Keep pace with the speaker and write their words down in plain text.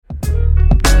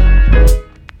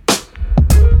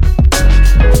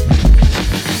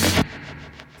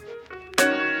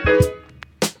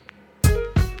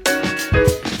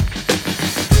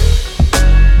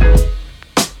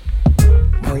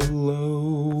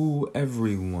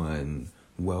everyone.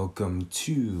 Welcome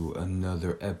to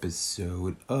another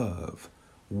episode of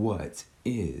What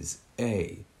is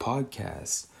a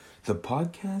Podcast? The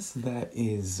podcast that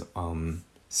is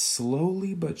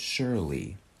slowly but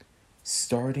surely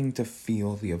starting to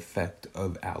feel the effect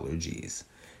of allergies.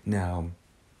 Now,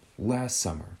 last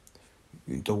summer,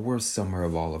 the worst summer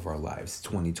of all of our lives,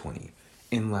 2020,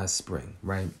 in last spring,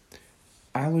 right?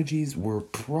 Allergies were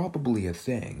probably a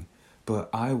thing,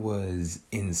 but I was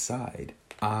inside.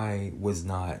 I was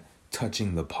not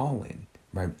touching the pollen,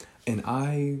 right? And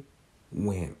I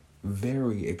went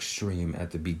very extreme at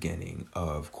the beginning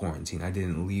of quarantine. I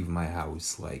didn't leave my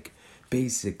house,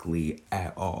 basically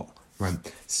at all,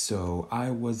 right? So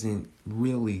I wasn't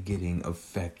really getting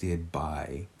affected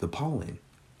by the pollen.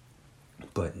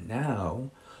 But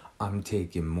now I'm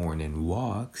taking morning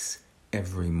walks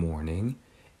every morning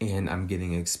and I'm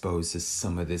getting exposed to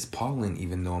some of this pollen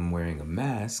even though I'm wearing a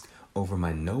mask over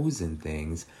my nose and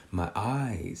things. My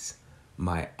eyes,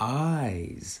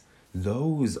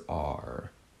 those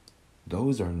are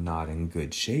not in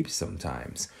good shape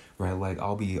sometimes, right? Like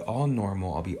I'll be all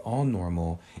normal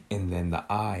and then the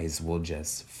eyes will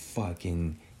just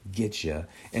fucking get you.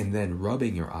 And then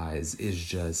rubbing your eyes is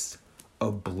just a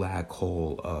black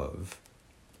hole of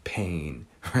pain,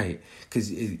 right? Because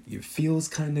it feels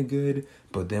kind of good,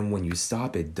 but then when you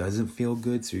stop, it doesn't feel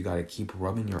good. So you got to keep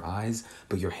rubbing your eyes,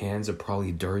 but your hands are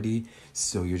probably dirty.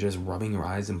 So you're just rubbing your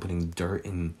eyes and putting dirt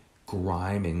and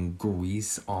grime and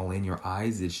grease all in your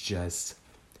eyes.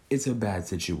 It's a bad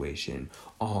situation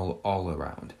all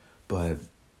around. But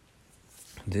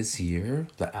this year,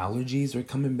 the allergies are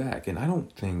coming back. And I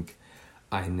don't think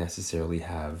I necessarily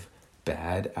have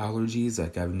bad allergies.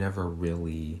 Like I've never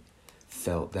really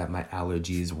felt that my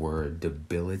allergies were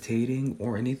debilitating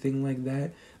or anything like that,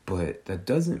 but that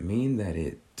doesn't mean that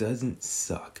it doesn't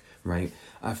suck, right?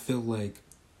 I feel like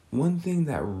one thing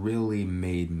that really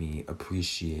made me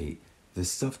appreciate the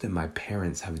stuff that my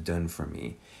parents have done for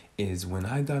me is when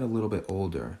I got a little bit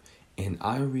older and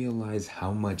I realized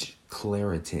how much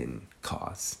Claritin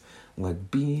costs. Like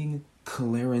being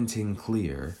Claritin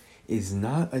clear is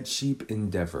not a cheap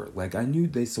endeavor. Like I knew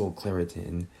they sold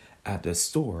Claritin at the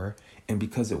store, and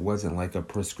because it wasn't like a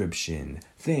prescription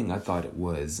thing, I thought it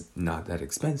was not that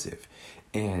expensive.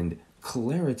 And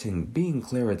Claritin, being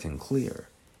Claritin clear,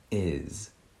 is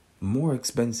more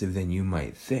expensive than you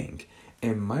might think.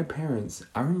 And my parents,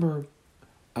 I don't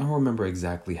remember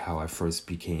exactly how I first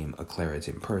became a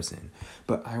Claritin person,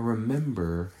 but I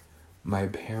remember my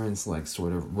parents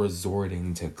sort of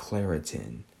resorting to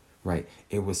Claritin, right?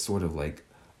 It was sort of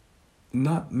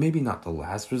maybe not the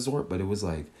last resort, but it was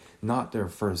not their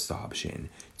first option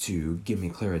to give me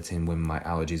Claritin when my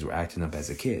allergies were acting up as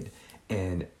a kid.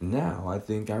 And now I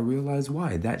think I realize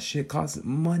why. That shit costs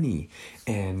money.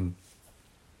 And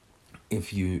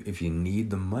if you need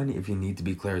the money, if you need to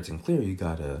be Claritin clear, you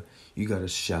gotta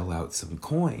shell out some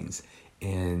coins.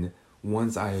 And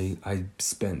once I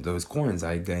spent those coins,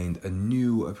 I gained a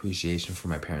new appreciation for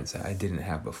my parents that I didn't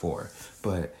have before.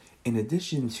 But in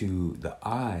addition to the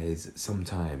eyes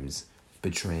sometimes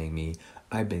betraying me,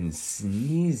 I've been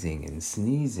sneezing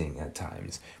at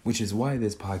times, which is why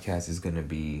this podcast is going to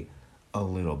be a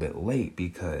little bit late,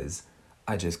 because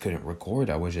I just couldn't record.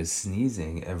 I was just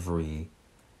sneezing every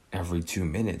 2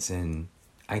 minutes, and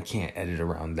I can't edit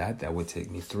around that. That would take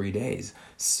me 3 days.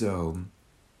 So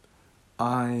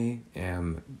I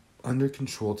am under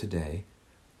control today.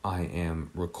 I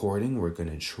am recording. We're going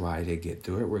to try to get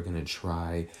through it. We're going to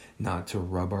try not to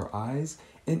rub our eyes,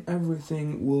 and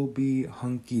everything will be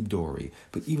hunky-dory.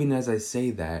 But even as I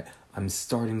say that, I'm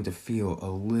starting to feel a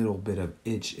little bit of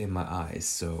itch in my eyes.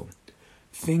 So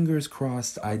fingers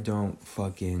crossed I don't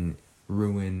fucking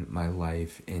ruin my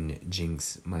life and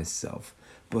jinx myself.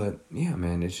 But yeah,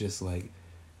 man, it's just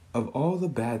of all the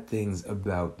bad things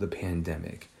about the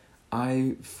pandemic,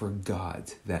 I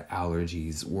forgot that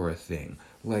allergies were a thing.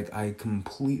 I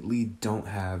completely don't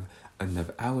have enough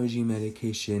allergy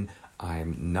medication.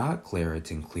 I'm not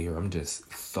Claritin clear. I'm just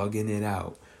thugging it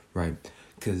out, right?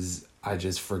 Because I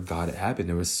just forgot it happened.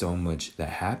 There was so much that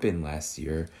happened last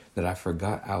year that I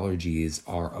forgot allergies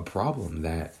are a problem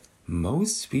that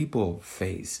most people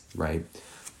face, right?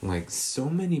 So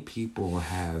many people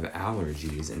have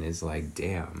allergies, and it's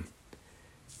damn,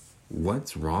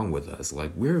 what's wrong with us?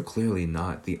 We're clearly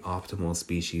not the optimal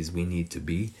species we need to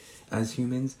be as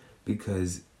humans,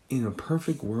 because in a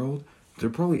perfect world, there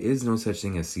probably is no such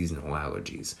thing as seasonal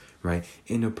allergies, right?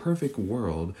 In a perfect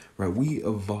world, right, we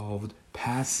evolved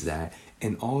past that,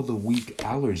 and all the weak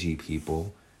allergy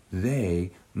people,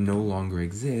 they no longer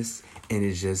exist, and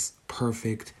it's just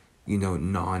perfect,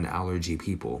 non-allergy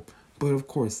people. But of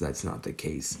course, that's not the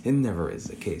case. It never is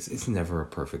the case. It's never a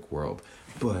perfect world.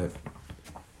 But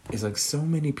it's like so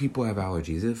many people have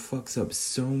allergies. It fucks up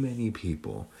so many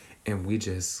people. And we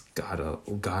just gotta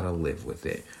live with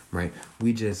it, right?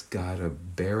 We just gotta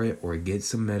bear it or get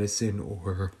some medicine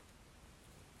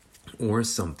or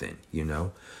something, you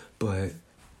know? But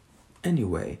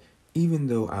anyway, even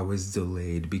though I was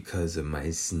delayed because of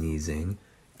my sneezing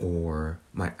or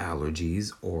my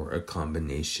allergies or a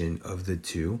combination of the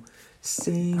two,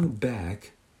 staying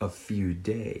back a few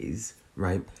days,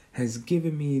 right, has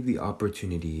given me the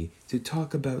opportunity to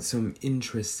talk about some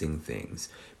interesting things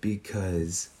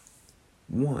because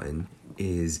one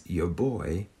is your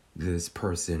boy, this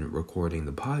person recording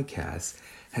the podcast,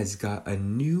 has got a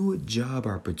new job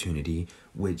opportunity,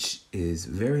 which is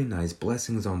very nice.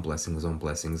 Blessings on blessings on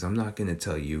blessings. I'm not going to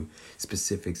tell you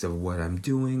specifics of what I'm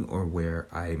doing or where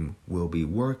I will be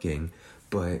working,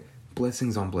 but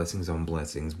blessings on blessings on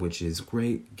blessings, which is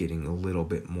great. Getting a little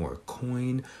bit more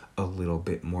coin, a little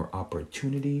bit more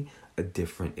opportunity, a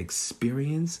different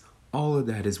experience. All of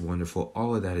that is wonderful.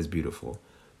 All of that is beautiful.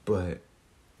 But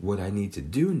what I need to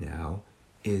do now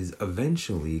is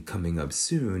eventually, coming up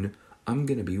soon, I'm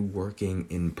going to be working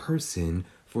in person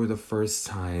for the first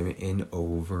time in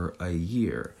over a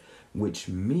year, which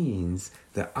means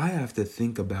that I have to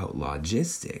think about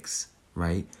logistics,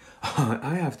 right?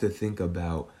 I have to think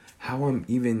about how I'm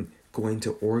even going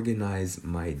to organize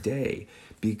my day,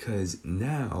 because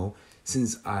now,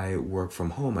 since I work from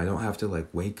home, I don't have to like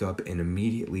wake up and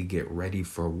immediately get ready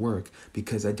for work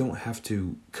because I don't have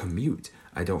to commute.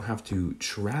 I don't have to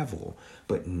travel.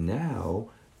 But now,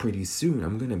 pretty soon,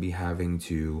 I'm going to be having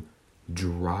to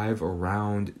drive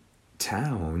around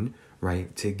town,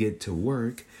 right, to get to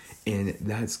work. And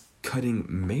that's cutting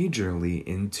majorly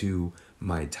into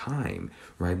my time,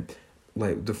 right?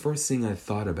 Like the first thing I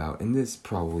thought about, and this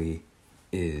probably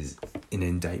is an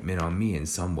indictment on me in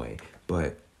some way,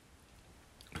 but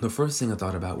the first thing I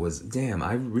thought about was, damn,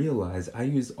 I realized I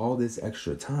used all this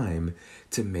extra time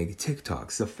to make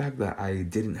TikToks. The fact that I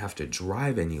didn't have to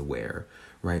drive anywhere,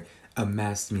 right,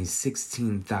 amassed me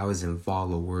 16,000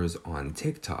 followers on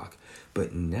TikTok.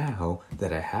 But now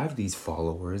that I have these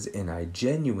followers and I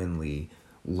genuinely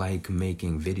like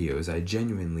making videos, I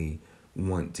genuinely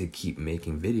want to keep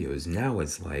making videos, now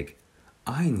it's like,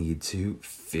 I need to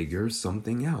figure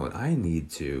something out. I need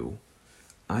to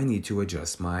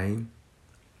adjust my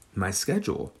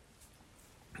schedule,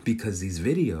 because these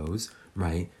videos,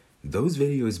 right, those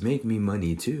videos make me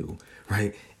money too,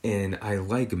 right? And I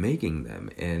like making them,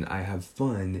 and I have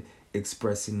fun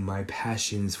expressing my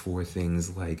passions for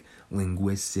things like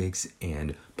linguistics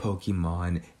and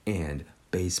Pokemon and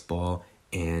baseball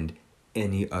and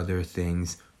any other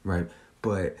things, right?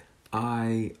 But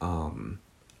I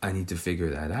need to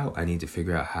figure that out. I need to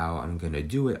figure out how I'm going to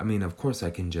do it. I mean, of course I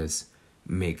can just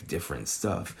make different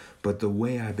stuff, but the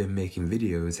way I've been making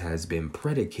videos has been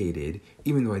predicated,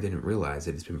 even though I didn't realize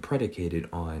it, it's been predicated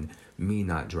on me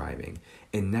not driving.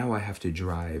 And now I have to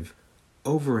drive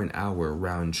over an hour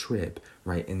round trip,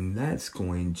 right? And that's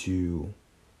going to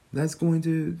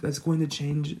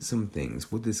change some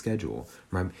things with the schedule,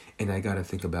 right? And I got to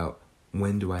think about,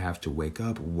 when do I have to wake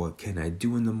up? What can I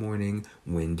do in the morning?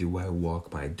 When do I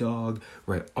walk my dog?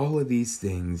 Right? All of these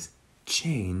things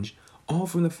change, all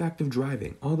from the fact of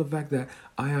driving. All the fact that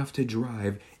I have to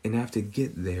drive and have to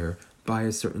get there by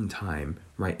a certain time,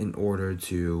 right? In order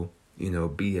to,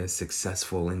 be a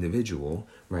successful individual,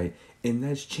 right? And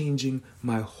that's changing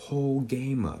my whole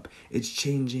game up. It's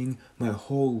changing my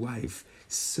whole life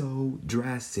so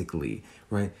drastically,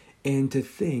 right? And to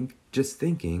think, just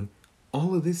thinking,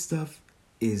 all of this stuff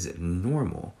is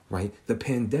normal, right? The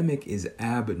pandemic is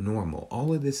abnormal.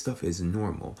 All of this stuff is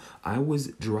normal. I was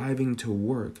driving to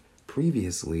work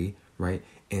previously, right?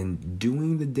 And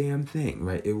doing the damn thing,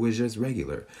 right? It was just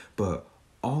regular. But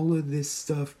all of this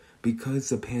stuff, because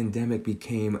the pandemic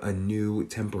became a new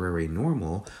temporary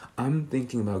normal, I'm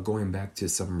thinking about going back to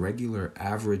some regular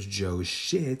average Joe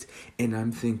shit. And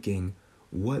I'm thinking,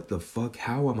 what the fuck?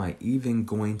 How am I even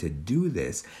going to do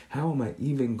this? How am I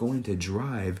even going to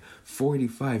drive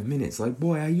 45 minutes? Like,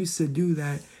 boy, I used to do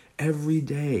that every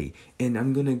day. And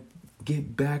I'm going to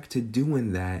get back to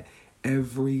doing that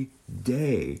every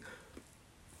day.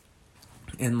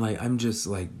 And like, I'm just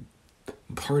like,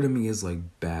 part of me is like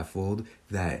baffled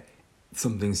that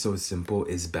something so simple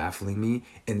is baffling me.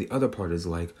 And the other part is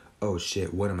like, oh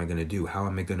shit, what am I going to do? How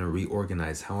am I going to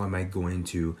reorganize? How am I going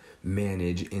to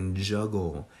manage and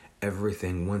juggle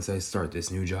everything once I start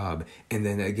this new job? And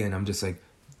then again, I'm just like,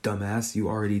 dumbass, you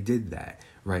already did that,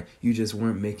 right? You just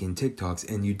weren't making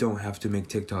TikToks, and you don't have to make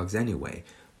TikToks anyway.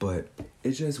 But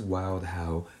it's just wild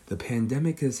how the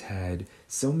pandemic has had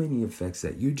so many effects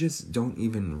that you just don't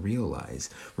even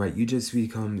realize, right? You just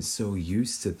become so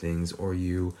used to things, or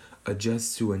you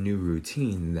adjust to a new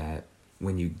routine that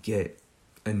when you get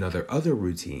another other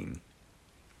routine,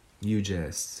 you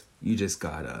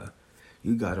gotta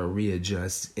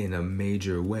readjust in a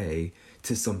major way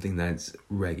to something that's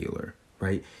regular,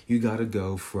 right? You gotta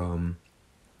go from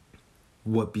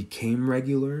what became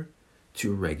regular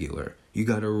to regular. You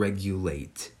gotta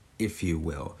regulate, if you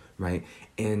will, right?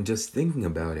 And just thinking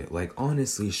about it, like,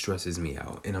 honestly stresses me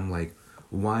out. And I'm like,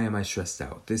 why am I stressed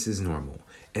out? This is normal.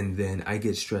 And then I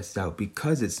get stressed out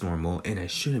because it's normal and I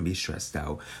shouldn't be stressed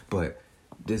out. But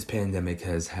this pandemic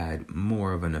has had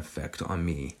more of an effect on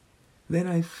me than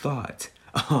I thought.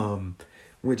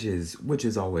 Which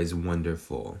is always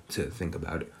wonderful to think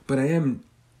about it. But I am,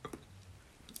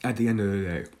 at the end of the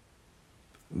day,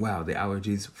 wow, the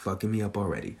allergies fucking me up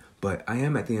already. But I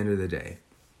am, at the end of the day,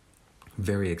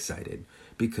 very excited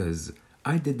because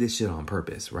I did this shit on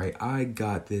purpose, right? I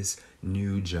got this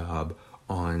new job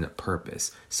on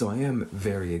purpose. So I am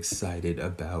very excited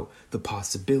about the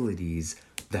possibilities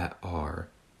that are,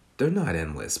 they're not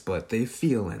endless, but they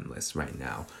feel endless right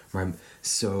now, right?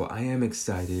 So I am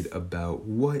excited about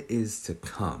what is to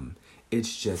come.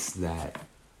 It's just that,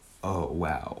 oh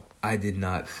wow, I did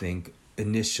not think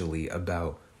initially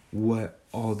about what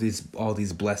all these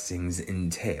blessings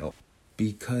entail,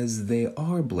 because they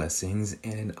are blessings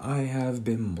and I have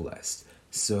been blessed.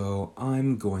 So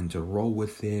I'm going to roll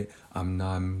with it.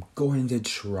 I'm going to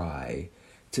try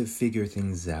to figure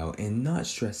things out and not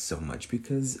stress so much,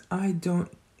 because I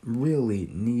don't really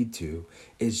need to.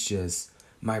 It's just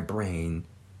my brain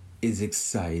is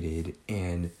excited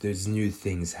and there's new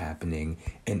things happening,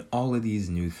 and all of these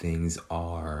new things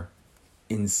are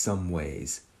in some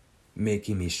ways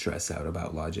making me stress out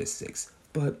about logistics.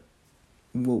 But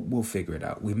we'll figure it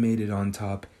out. We made it on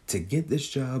top to get this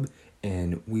job,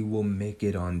 and we will make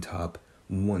it on top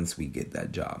once we get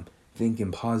that job.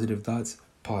 Thinking positive thoughts,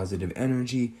 positive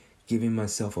energy, giving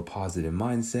myself a positive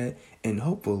mindset, and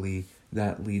hopefully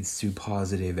that leads to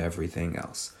positive everything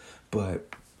else.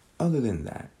 But other than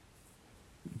that,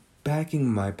 backing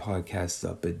my podcast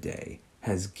up a day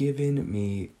has given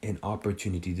me an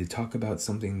opportunity to talk about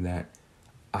something that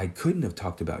I couldn't have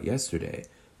talked about yesterday,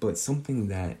 but something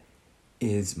that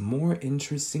is more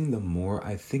interesting the more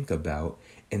I think about,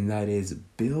 and that is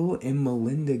Bill and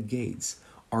Melinda Gates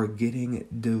are getting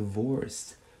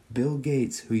divorced. Bill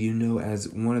Gates, who you know as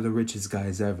one of the richest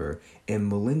guys ever, and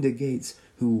Melinda Gates,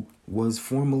 who was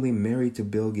formerly married to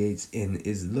Bill Gates and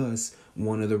is thus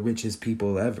one of the richest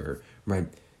people ever, right?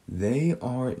 They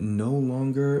are no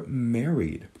longer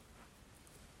married.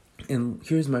 And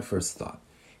here's my first thought.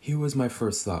 Here was my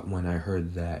first thought when I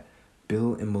heard that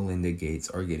Bill and Melinda Gates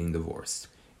are getting divorced.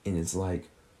 And it's like,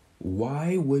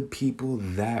 why would people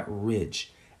that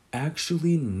rich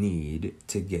actually need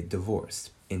to get divorced?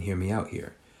 And hear me out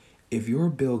here. If you're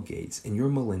Bill Gates and you're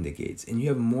Melinda Gates and you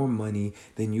have more money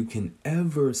than you can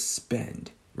ever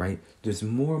spend, right? There's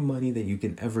more money than you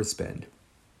can ever spend.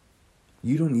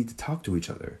 You don't need to talk to each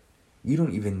other. You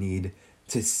don't even need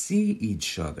to see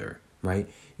each other, right?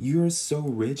 You're so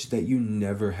rich that you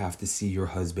never have to see your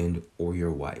husband or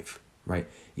your wife, right?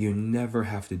 You never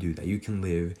have to do that. You can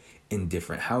live in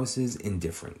different houses, in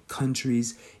different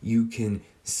countries. You can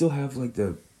still have like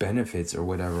the benefits or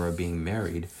whatever of being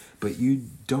married, but you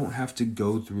don't have to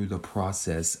go through the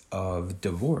process of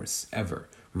divorce ever,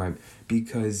 right?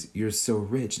 Because you're so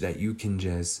rich that you can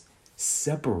just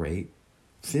separate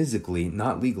physically,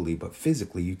 not legally, but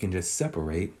physically, you can just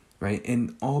separate, right?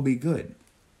 And all be good.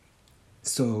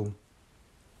 So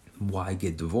why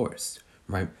get divorced,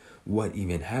 right? What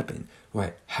even happened,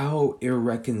 right? How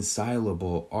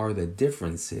irreconcilable are the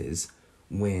differences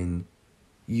when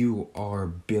you are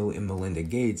Bill and Melinda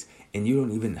Gates and you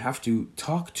don't even have to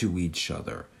talk to each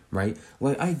other, right?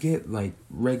 Like, I get like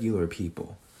regular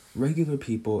people,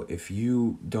 if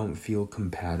you don't feel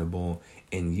compatible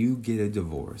and you get a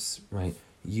divorce, right?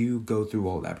 You go through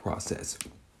all that process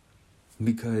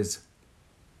because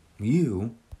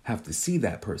you have to see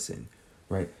that person,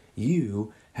 right?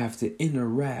 You have to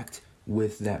interact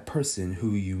with that person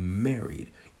who you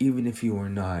married, even if you are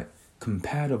not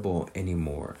compatible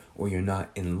anymore or you're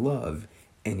not in love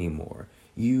anymore.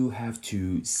 You have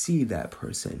to see that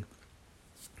person.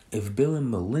 If Bill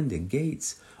and Melinda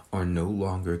Gates are no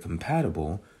longer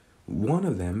compatible, one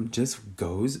of them just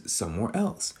goes somewhere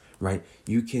else, right?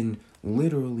 You can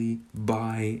literally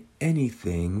buy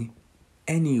anything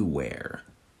anywhere.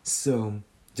 So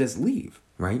just leave,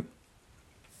 right?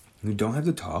 You don't have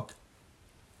to talk.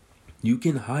 You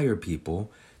can hire people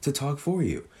to talk for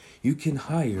you. You can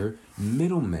hire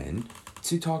middlemen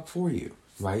to talk for you,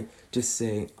 right? Just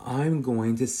say, I'm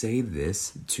going to say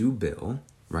this to Bill,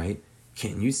 right?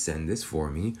 Can you send this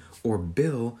for me? Or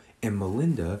Bill and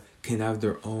Melinda can have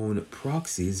their own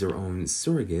proxies, their own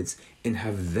surrogates, and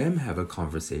have them have a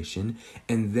conversation,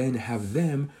 and then have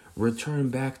them return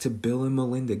back to Bill and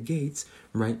Melinda Gates,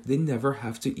 right? They never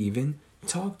have to even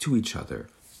talk to each other.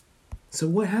 So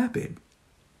what happened?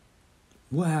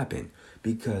 What happened?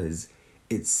 Because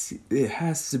it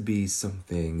has to be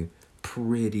something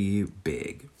pretty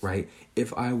big, right?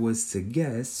 If I was to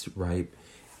guess, right,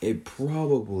 it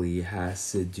probably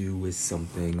has to do with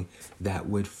something that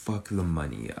would fuck the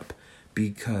money up,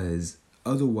 because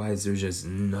otherwise there's just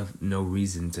no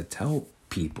reason to tell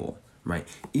people, right?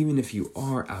 Even if you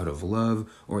are out of love,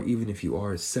 or even if you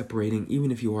are separating,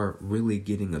 even if you are really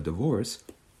getting a divorce,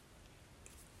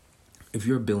 if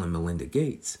you're Bill and Melinda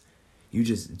Gates, you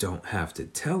just don't have to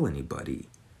tell anybody,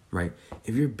 right?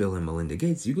 If you're Bill and Melinda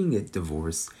Gates, you can get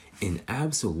divorced in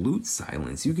absolute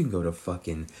silence. You can go to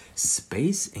fucking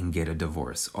space and get a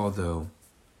divorce. Although,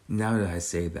 now that I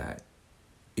say that,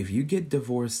 if you get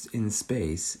divorced in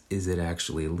space, is it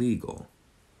actually legal?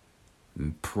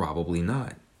 Probably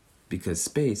not, because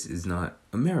space is not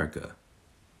America.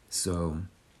 So,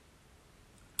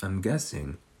 I'm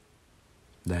guessing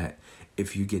that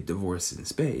if you get divorced in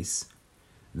space,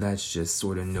 that's just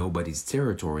sort of nobody's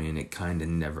territory, and it kind of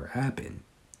never happened.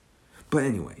 But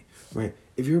anyway, right?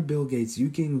 If you're Bill Gates, you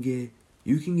can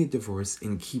get divorced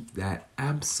and keep that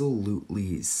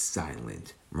absolutely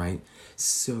silent, right?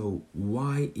 So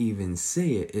why even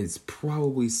say it? It's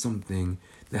probably something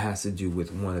that has to do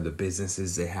with one of the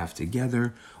businesses they have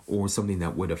together, or something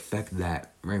that would affect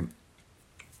that, right?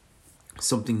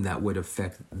 Something that would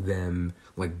affect them,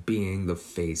 like being the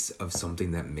face of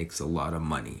something that makes a lot of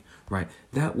money, right?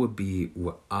 That would be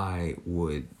what I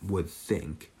would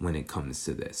think when it comes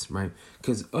to this, right?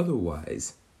 Because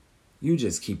otherwise, you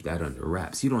just keep that under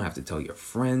wraps. You don't have to tell your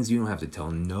friends. You don't have to tell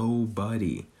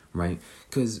nobody, right?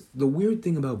 Because the weird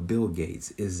thing about Bill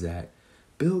Gates is that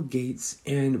Bill Gates,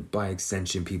 and by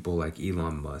extension people like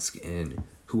Elon Musk and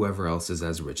whoever else is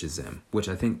as rich as him, which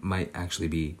I think might actually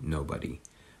be nobody.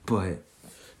 But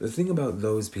the thing about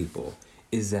those people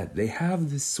is that they have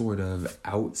this sort of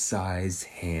outsized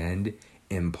hand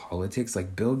in politics.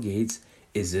 Like Bill Gates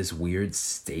is this weird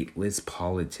stateless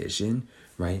politician,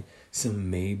 right? So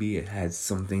maybe it has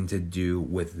something to do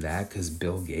with that, because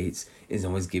Bill Gates is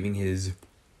always giving his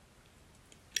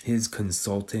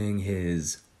consulting,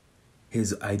 his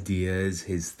ideas,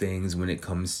 his things when it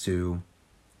comes to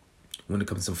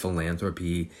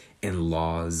philanthropy and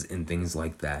laws and things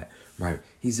like that, right?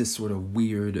 He's this sort of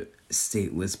weird,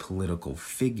 stateless political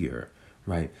figure,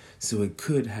 right? So it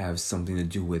could have something to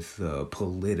do with the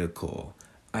political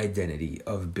identity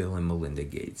of Bill and Melinda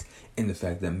Gates, and the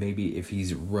fact that maybe if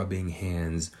he's rubbing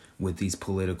hands with these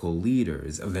political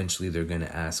leaders, eventually they're going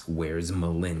to ask, where's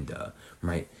Melinda,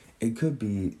 right? It could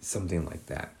be something like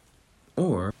that.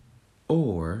 Or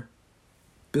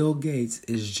Bill Gates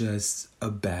is just a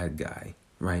bad guy,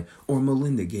 right? Or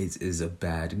Melinda Gates is a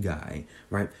bad guy,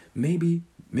 right? Maybe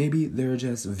they're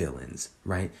just villains,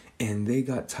 right? And they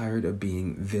got tired of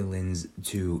being villains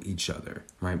to each other,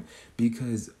 right?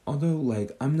 Because although,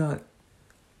 like, I'm not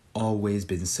always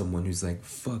been someone who's like,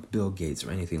 fuck Bill Gates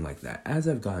or anything like that. As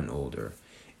I've gotten older,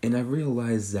 and I've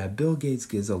realized that Bill Gates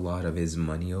gives a lot of his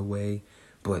money away,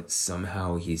 but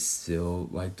somehow he's still,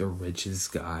 like, the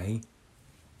richest guy.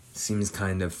 Seems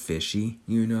kind of fishy,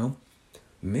 you know?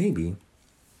 Maybe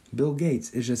Bill Gates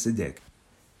is just a dick.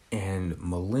 And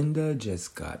Melinda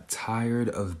just got tired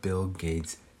of Bill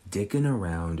Gates dicking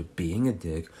around, being a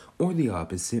dick, or the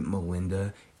opposite,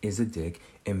 Melinda is a dick,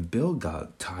 and Bill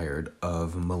got tired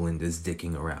of Melinda's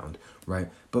dicking around, right?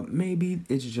 But maybe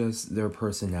it's just their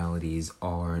personalities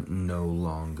are no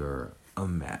longer a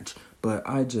match. But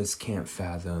I just can't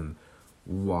fathom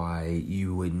why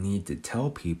you would need to tell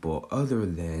people other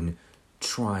than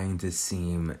trying to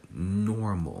seem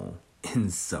normal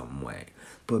in some way.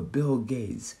 But Bill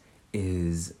Gates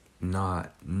is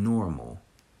not normal,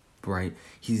 right?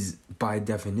 He's by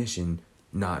definition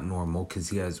not normal because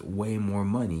he has way more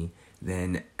money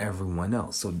than everyone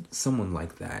else. So someone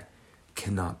like that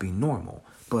cannot be normal.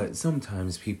 But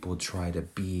sometimes people try to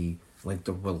be like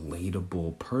the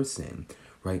relatable person,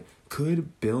 right?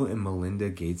 Could Bill and Melinda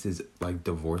Gates' like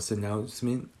divorce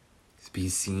announcement be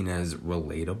seen as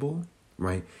relatable,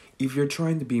 right? If you're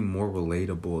trying to be more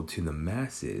relatable to the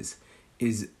masses,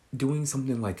 is doing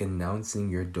something like announcing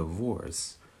your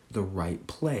divorce the right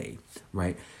play,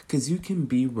 right? Because you can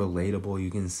be relatable.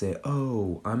 You can say,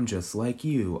 oh, I'm just like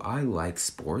you. I like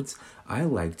sports. I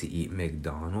like to eat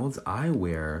McDonald's. I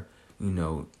wear,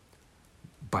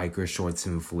 biker shorts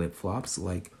and flip-flops.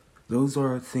 Like, those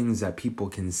are things that people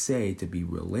can say to be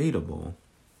relatable.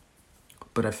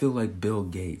 But I feel like Bill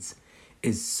Gates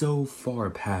is so far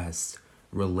past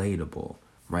relatable,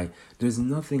 right? There's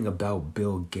nothing about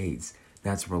Bill Gates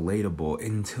that's relatable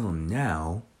until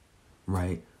now,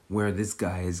 right? Where this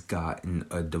guy has gotten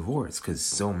a divorce, because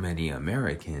so many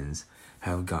Americans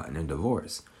have gotten a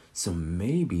divorce. So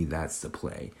maybe that's the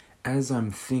play. As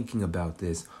I'm thinking about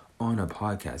this on a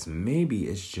podcast, maybe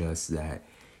it's just that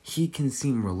he can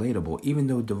seem relatable, even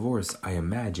though divorce, I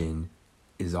imagine,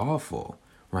 is awful,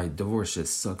 right? Divorce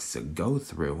just sucks to go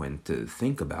through and to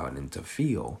think about and to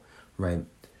feel, right?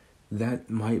 That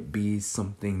might be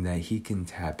something that he can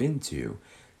tap into.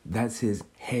 That's his,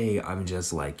 hey, I'm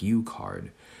just like you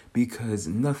card. Because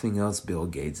nothing else Bill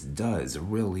Gates does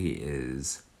really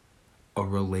is a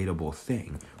relatable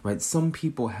thing, right? Some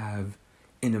people have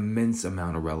an immense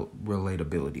amount of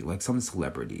relatability, like some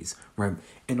celebrities, right?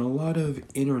 And a lot of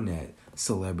internet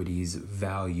celebrities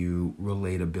value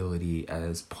relatability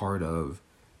as part of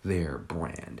their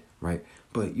brand, right?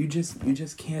 But you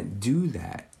just can't do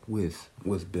that with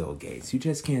Bill Gates. You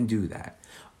just can't do that.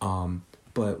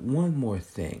 But one more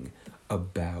thing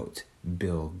about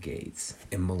Bill Gates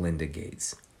and Melinda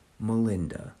Gates.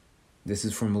 Melinda, this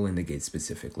is from Melinda Gates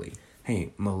specifically.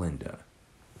 Hey, Melinda,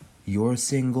 you're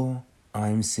single,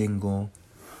 I'm single,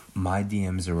 my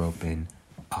DMs are open.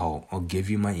 I'll give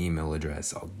you my email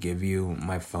address. I'll give you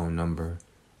my phone number.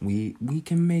 We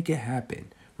can make it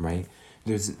happen, right?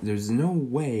 There's no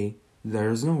way,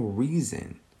 there's no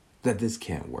reason that this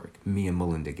can't work, me and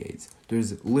Melinda Gates.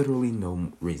 There's literally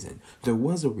no reason. There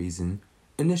was a reason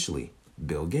initially,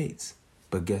 Bill Gates.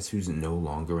 But guess who's no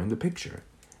longer in the picture?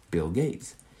 Bill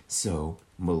Gates. So,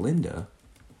 Melinda,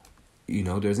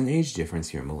 there's an age difference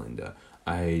here, Melinda.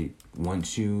 I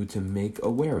want you to make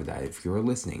aware of that. If you're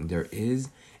listening, there is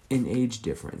an age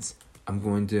difference.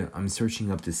 I'm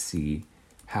searching up to see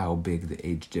how big the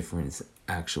age difference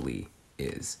actually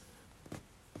is.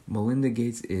 Melinda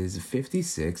Gates is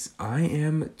 56. I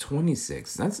am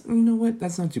 26. That's, what?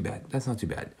 That's not too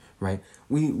bad, right?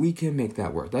 We can make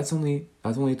that work. That's only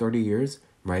 30 years,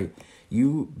 right?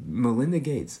 Melinda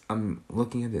Gates, I'm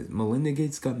looking at this. Melinda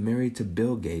Gates got married to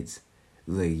Bill Gates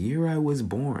the year I was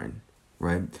born,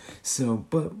 right? So,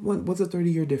 but what's a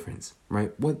 30-year difference,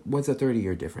 right? What's a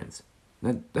 30-year difference?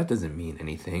 That doesn't mean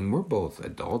anything. We're both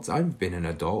adults. I've been an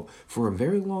adult for a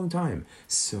very long time.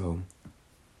 So,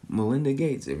 Melinda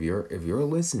Gates, if you're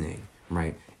listening,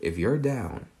 right? If you're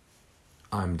down,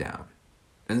 I'm down.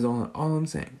 That's all I'm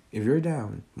saying. If you're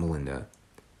down, Melinda,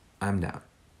 I'm down,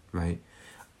 right?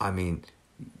 I mean,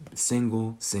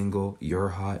 single, you're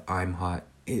hot, I'm hot.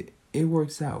 It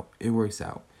works out. It works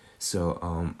out.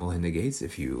 So, Melinda Gates,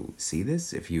 if you see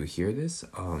this, if you hear this,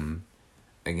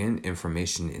 again,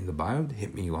 information in the bio,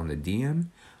 hit me on the DM.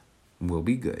 We'll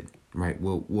be good, right?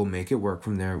 We'll make it work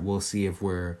from there. We'll see if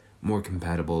we're more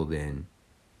compatible than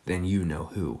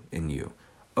who and you.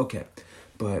 Okay,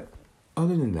 but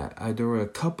other than that, there were a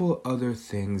couple other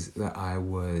things that I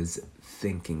was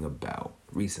thinking about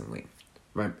recently,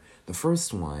 right? The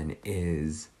first one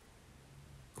is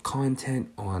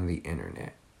content on the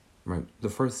internet, right? The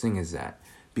first thing is that,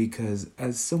 because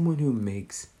as someone who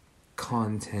makes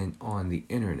content on the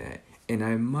internet, and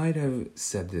I might have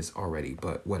said this already,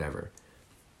 but whatever,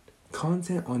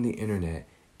 content on the internet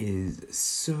is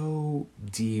so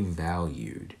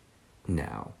devalued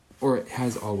now, or it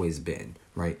has always been,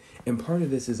 right? And part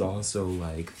of this is also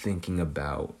like thinking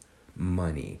about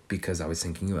money, because I was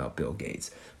thinking about Bill Gates,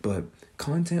 but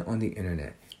content on the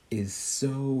internet is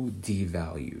so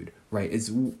devalued, right? It's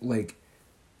like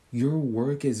your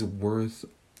work is worth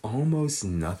almost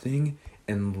nothing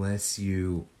unless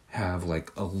you have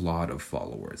like a lot of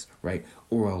followers, right?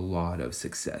 Or a lot of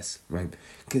success, right?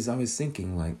 Because I was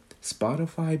thinking like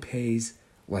Spotify pays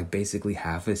like basically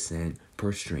half a cent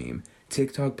per stream.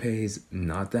 TikTok pays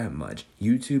not that much.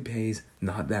 YouTube pays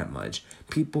not that much.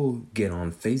 People get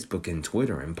on Facebook and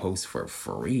Twitter and post for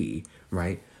free,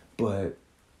 right? But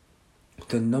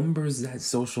the numbers that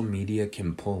social media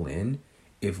can pull in,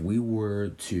 if we were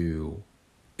to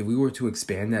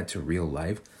expand that to real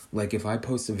life, like if I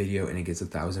post a video and it gets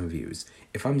 1,000 views,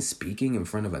 if I'm speaking in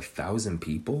front of 1,000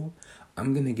 people,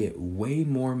 I'm gonna get way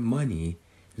more money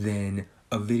than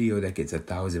a video that gets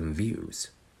 1,000 views,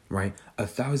 right?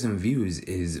 1,000 views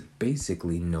is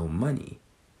basically no money.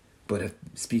 But if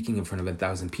speaking in front of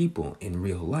 1,000 people in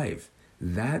real life,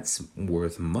 that's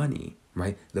worth money,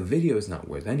 right? The video is not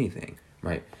worth anything,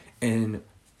 right? And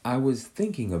I was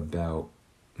thinking about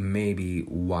maybe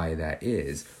why that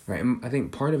is, right? And I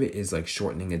think part of it is like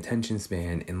shortening attention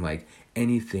span, and like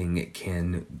anything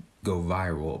can go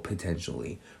viral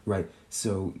potentially, right?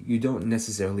 So you don't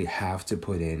necessarily have to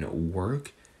put in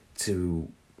work to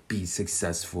be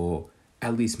successful,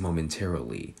 at least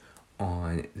momentarily,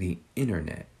 on the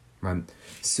internet, right?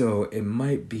 So it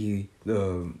might be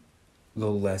the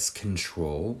less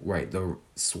control, right? The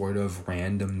sort of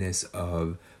randomness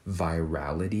of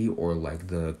virality, or like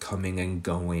the coming and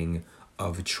going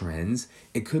of trends.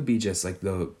 It could be just like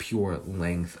the pure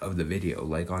length of the video.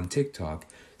 Like on TikTok,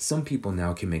 some people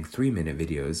now can make 3-minute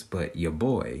videos, but your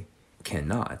boy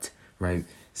cannot, right?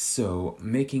 So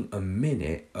making a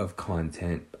minute of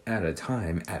content at a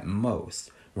time at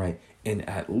most, right? And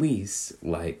at least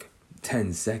like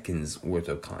 10 seconds worth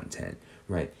of content,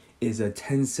 right? Is a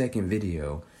 10-second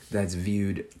video that's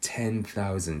viewed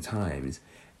 10,000 times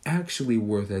actually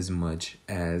worth as much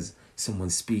as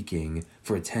someone speaking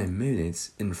for 10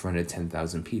 minutes in front of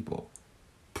 10,000 people?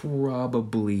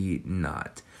 Probably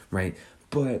not, right?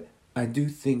 But I do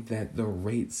think that the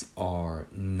rates are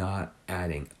not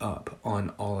adding up on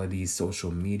all of these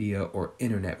social media or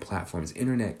internet platforms.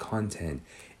 Internet content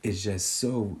is just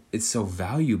it's so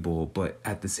valuable, but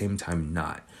at the same time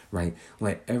not, right?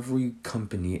 Like every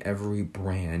company, every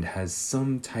brand has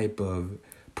some type of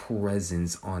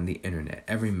presence on the internet.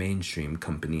 Every mainstream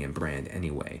company and brand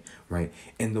anyway, right?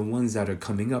 And the ones that are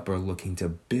coming up are looking to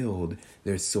build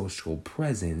their social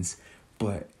presence.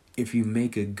 But if you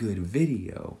make a good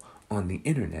video on the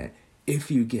internet, if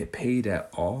you get paid at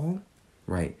all,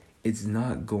 right, it's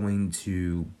not going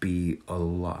to be a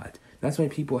lot. That's why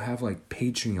people have like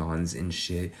Patreons and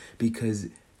shit, because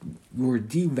we're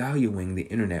devaluing the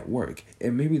internet work.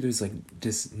 And maybe there's like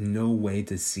just no way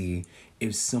to see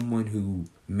if someone who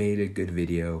made a good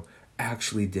video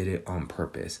actually did it on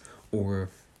purpose, or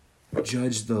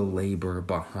judge the labor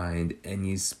behind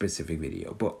any specific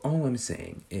video. But all I'm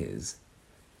saying is,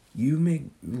 you make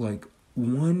like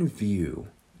one view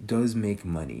does make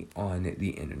money on the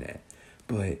internet,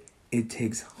 but it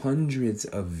takes hundreds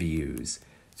of views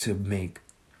to make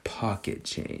pocket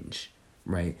change,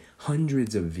 right?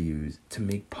 Hundreds of views to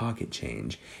make pocket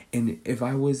change. And if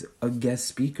I was a guest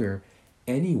speaker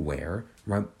anywhere,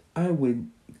 right, I would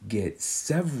get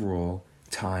several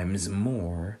times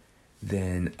more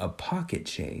than a pocket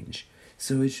change.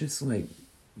 So it's just like,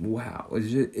 wow.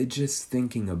 It's just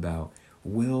thinking about,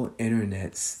 will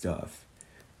internet stuff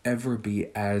ever be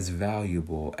as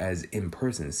valuable as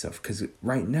in-person stuff? Because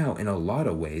right now, in a lot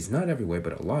of ways, not every way,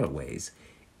 but a lot of ways,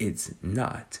 it's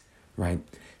not, right?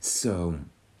 So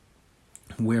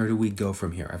where do we go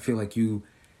from here? I feel like you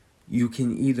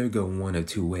can either go one of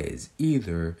two ways.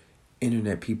 Either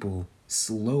internet people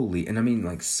slowly, and I mean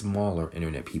like smaller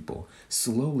internet people,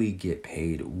 slowly get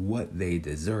paid what they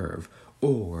deserve,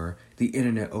 or the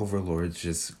internet overlords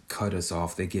just cut us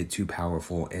off, they get too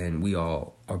powerful, and we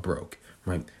all are broke,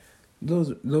 right?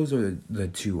 Those are the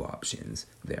two options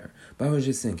there. But I was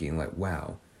just thinking, like,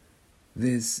 wow,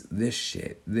 this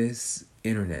shit, this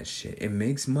internet shit, it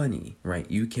makes money, right?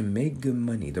 You can make good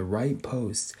money. The right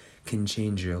posts can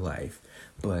change your life.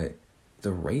 But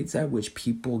the rates at which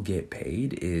people get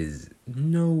paid is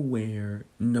nowhere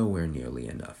nearly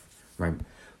enough, right?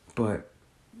 But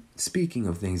speaking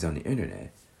of things on the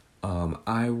internet,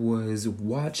 I watched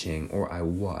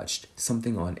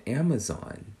something on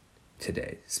Amazon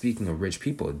today. Speaking of rich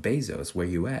people, Bezos, where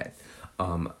you at?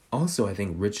 Also, I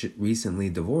think Rich recently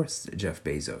divorced Jeff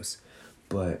Bezos.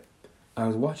 But I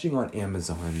was watching on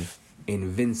Amazon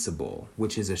Invincible,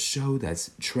 which is a show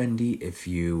that's trendy. If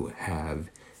you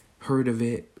have heard of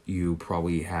it, you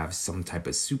probably have some type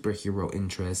of superhero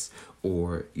interest,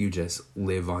 or you just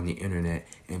live on the internet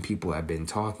and people have been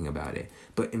talking about it.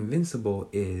 But Invincible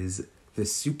is the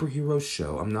superhero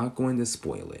show. I'm not going to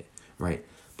spoil it, right?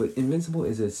 But Invincible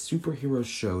is a superhero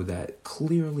show that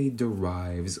clearly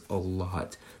derives a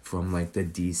lot from like the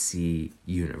DC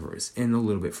universe, and a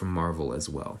little bit from Marvel as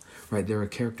well, right? There are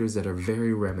characters that are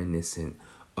very reminiscent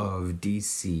of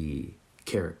DC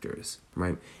characters,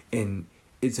 right? And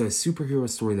it's a superhero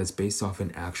story that's based off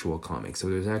an actual comic. So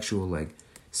there's actual like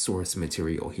source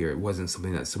material here. It wasn't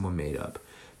something that someone made up.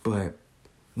 But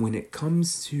when it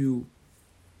comes to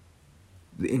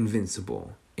the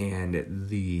Invincible and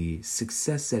the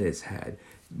success that it's had,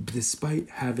 despite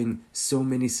having so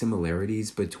many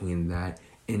similarities between that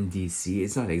and DC,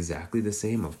 it's not exactly the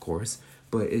same, of course,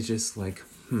 but it's just like,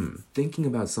 thinking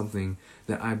about something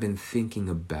that I've been thinking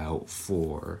about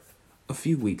for a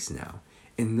few weeks now,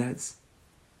 and that's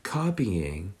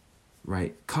copying,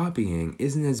 right? Copying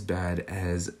isn't as bad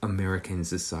as American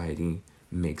society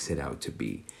makes it out to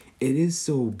be. it is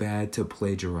so bad to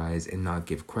plagiarize and not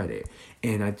give credit.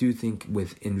 And I do think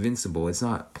with Invincible, it's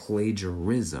not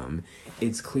plagiarism.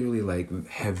 It's clearly like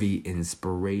heavy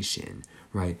inspiration,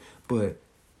 right? But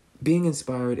being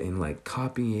inspired and like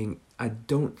copying, I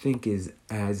don't think is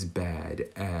as bad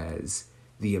as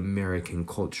the American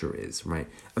culture is, right?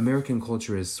 American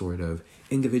culture is sort of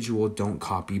individual, don't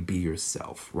copy, be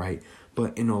yourself, right?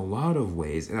 But in a lot of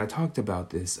ways, and I talked about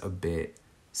this a bit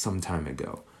some time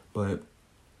ago, but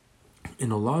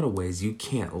in a lot of ways, you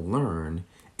can't learn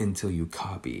until you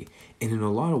copy. And in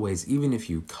a lot of ways, even if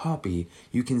you copy,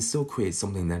 you can still create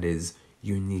something that is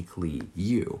uniquely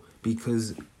you,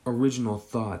 because original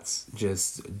thoughts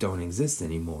just don't exist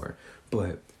anymore.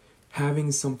 But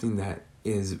having something that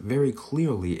is very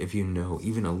clearly, if you know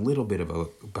even a little bit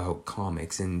about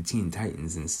comics and Teen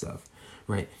Titans and stuff,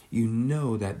 right? You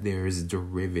know that there's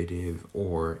derivative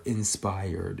or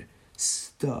inspired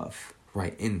stuff,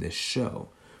 right, in the show,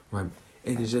 right?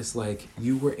 It is just like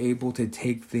you were able to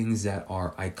take things that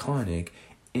are iconic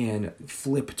and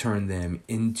turn them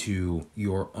into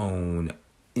your own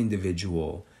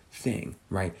individual thing,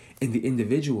 right? And the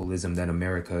individualism that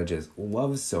America just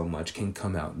loves so much can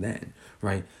come out then,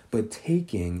 right? But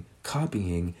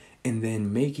copying, and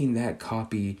then making that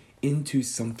copy into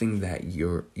something that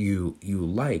you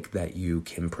like, that you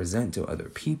can present to other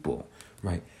people,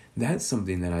 right? That's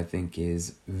something that I think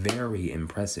is very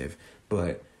impressive.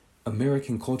 But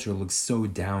American culture looks so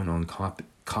down on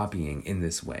copying in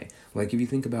this way. Like if you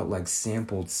think about like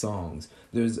sampled songs,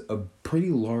 there's a pretty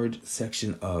large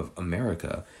section of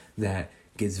America that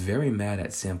gets very mad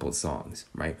at sampled songs,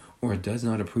 right? Or does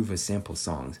not approve of sampled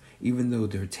songs, even though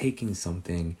they're taking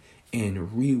something and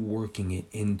reworking it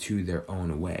into their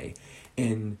own way.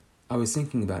 And I was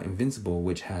thinking about Invincible,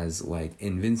 which has like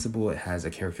it has a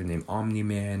character named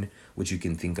Omni-Man, which you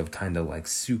can think of kind of like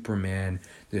Superman.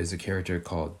 There's a character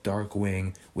called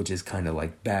Darkwing, which is kind of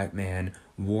like Batman,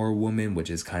 War Woman, which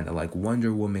is kind of like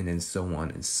Wonder Woman, and so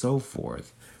on and so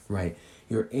forth, right?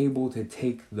 You're able to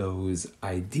take those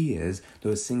ideas,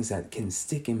 those things that can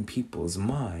stick in people's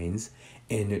minds,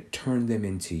 and turn them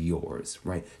into yours,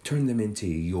 right? Turn them into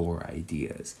your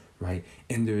ideas, right?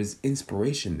 And there's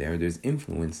inspiration there, there's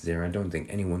influence there. I don't think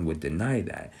anyone would deny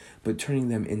that. But turning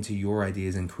them into your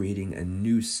ideas and creating a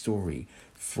new story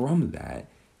from that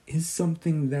is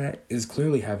something that is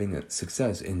clearly having a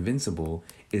success. Invincible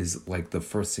is like the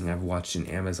first thing I've watched in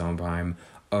Amazon Prime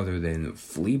other than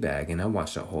Fleabag, and I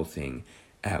watched the whole thing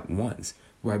at once,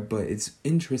 right? But it's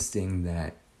interesting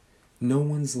that no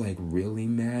one's like really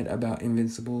mad about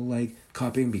Invincible like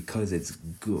copying because it's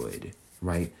good,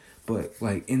 right? But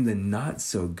like in the not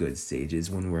so good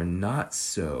stages, when we're not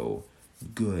so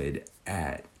good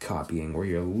at copying or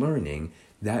you're learning,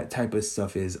 that type of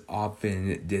stuff is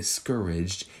often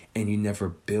discouraged, and you never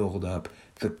build up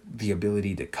the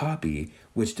ability to copy,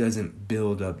 which doesn't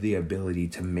build up the ability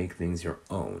to make things your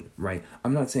own, right?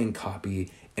 I'm not saying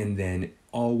copy and then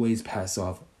always pass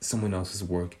off someone else's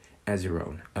work as your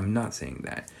own. I'm not saying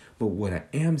that. But what I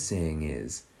am saying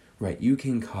is, right, you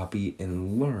can copy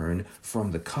and learn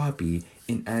from the copy,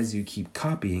 and as you keep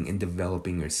copying and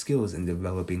developing your skills and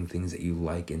developing things that you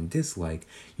like and dislike,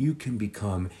 you can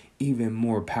become even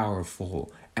more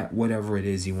powerful at whatever it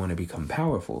is you want to become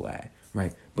powerful at,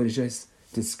 right? But it's just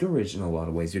discouraged in a lot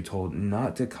of ways. You're told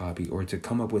not to copy or to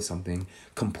come up with something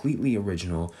completely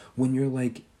original when you're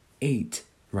like 8,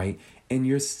 right? And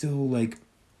you're still like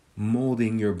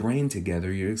molding your brain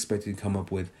together. You're expected to come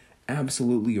up with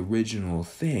absolutely original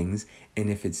things, and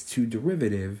if it's too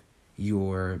derivative,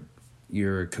 you're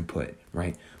kaput,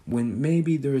 right? When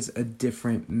maybe there's a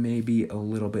different, maybe a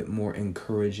little bit more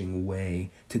encouraging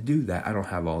way to do that. I don't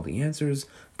have all the answers,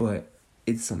 but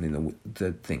it's something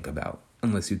to think about.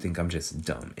 Unless you think I'm just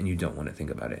dumb and you don't want to think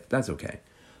about it, that's okay.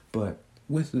 But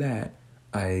with that,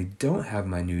 I don't have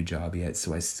my new job yet,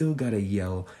 so I still gotta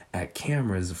yell at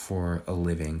cameras for a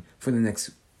living for the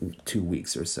next 2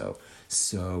 weeks or so.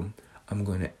 So I'm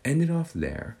going to end it off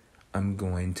there. I'm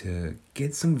going to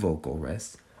get some vocal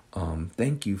rest.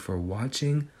 Thank you for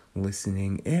watching,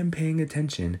 listening, and paying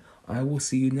attention. I will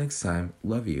see you next time.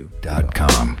 Love you.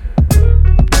 .com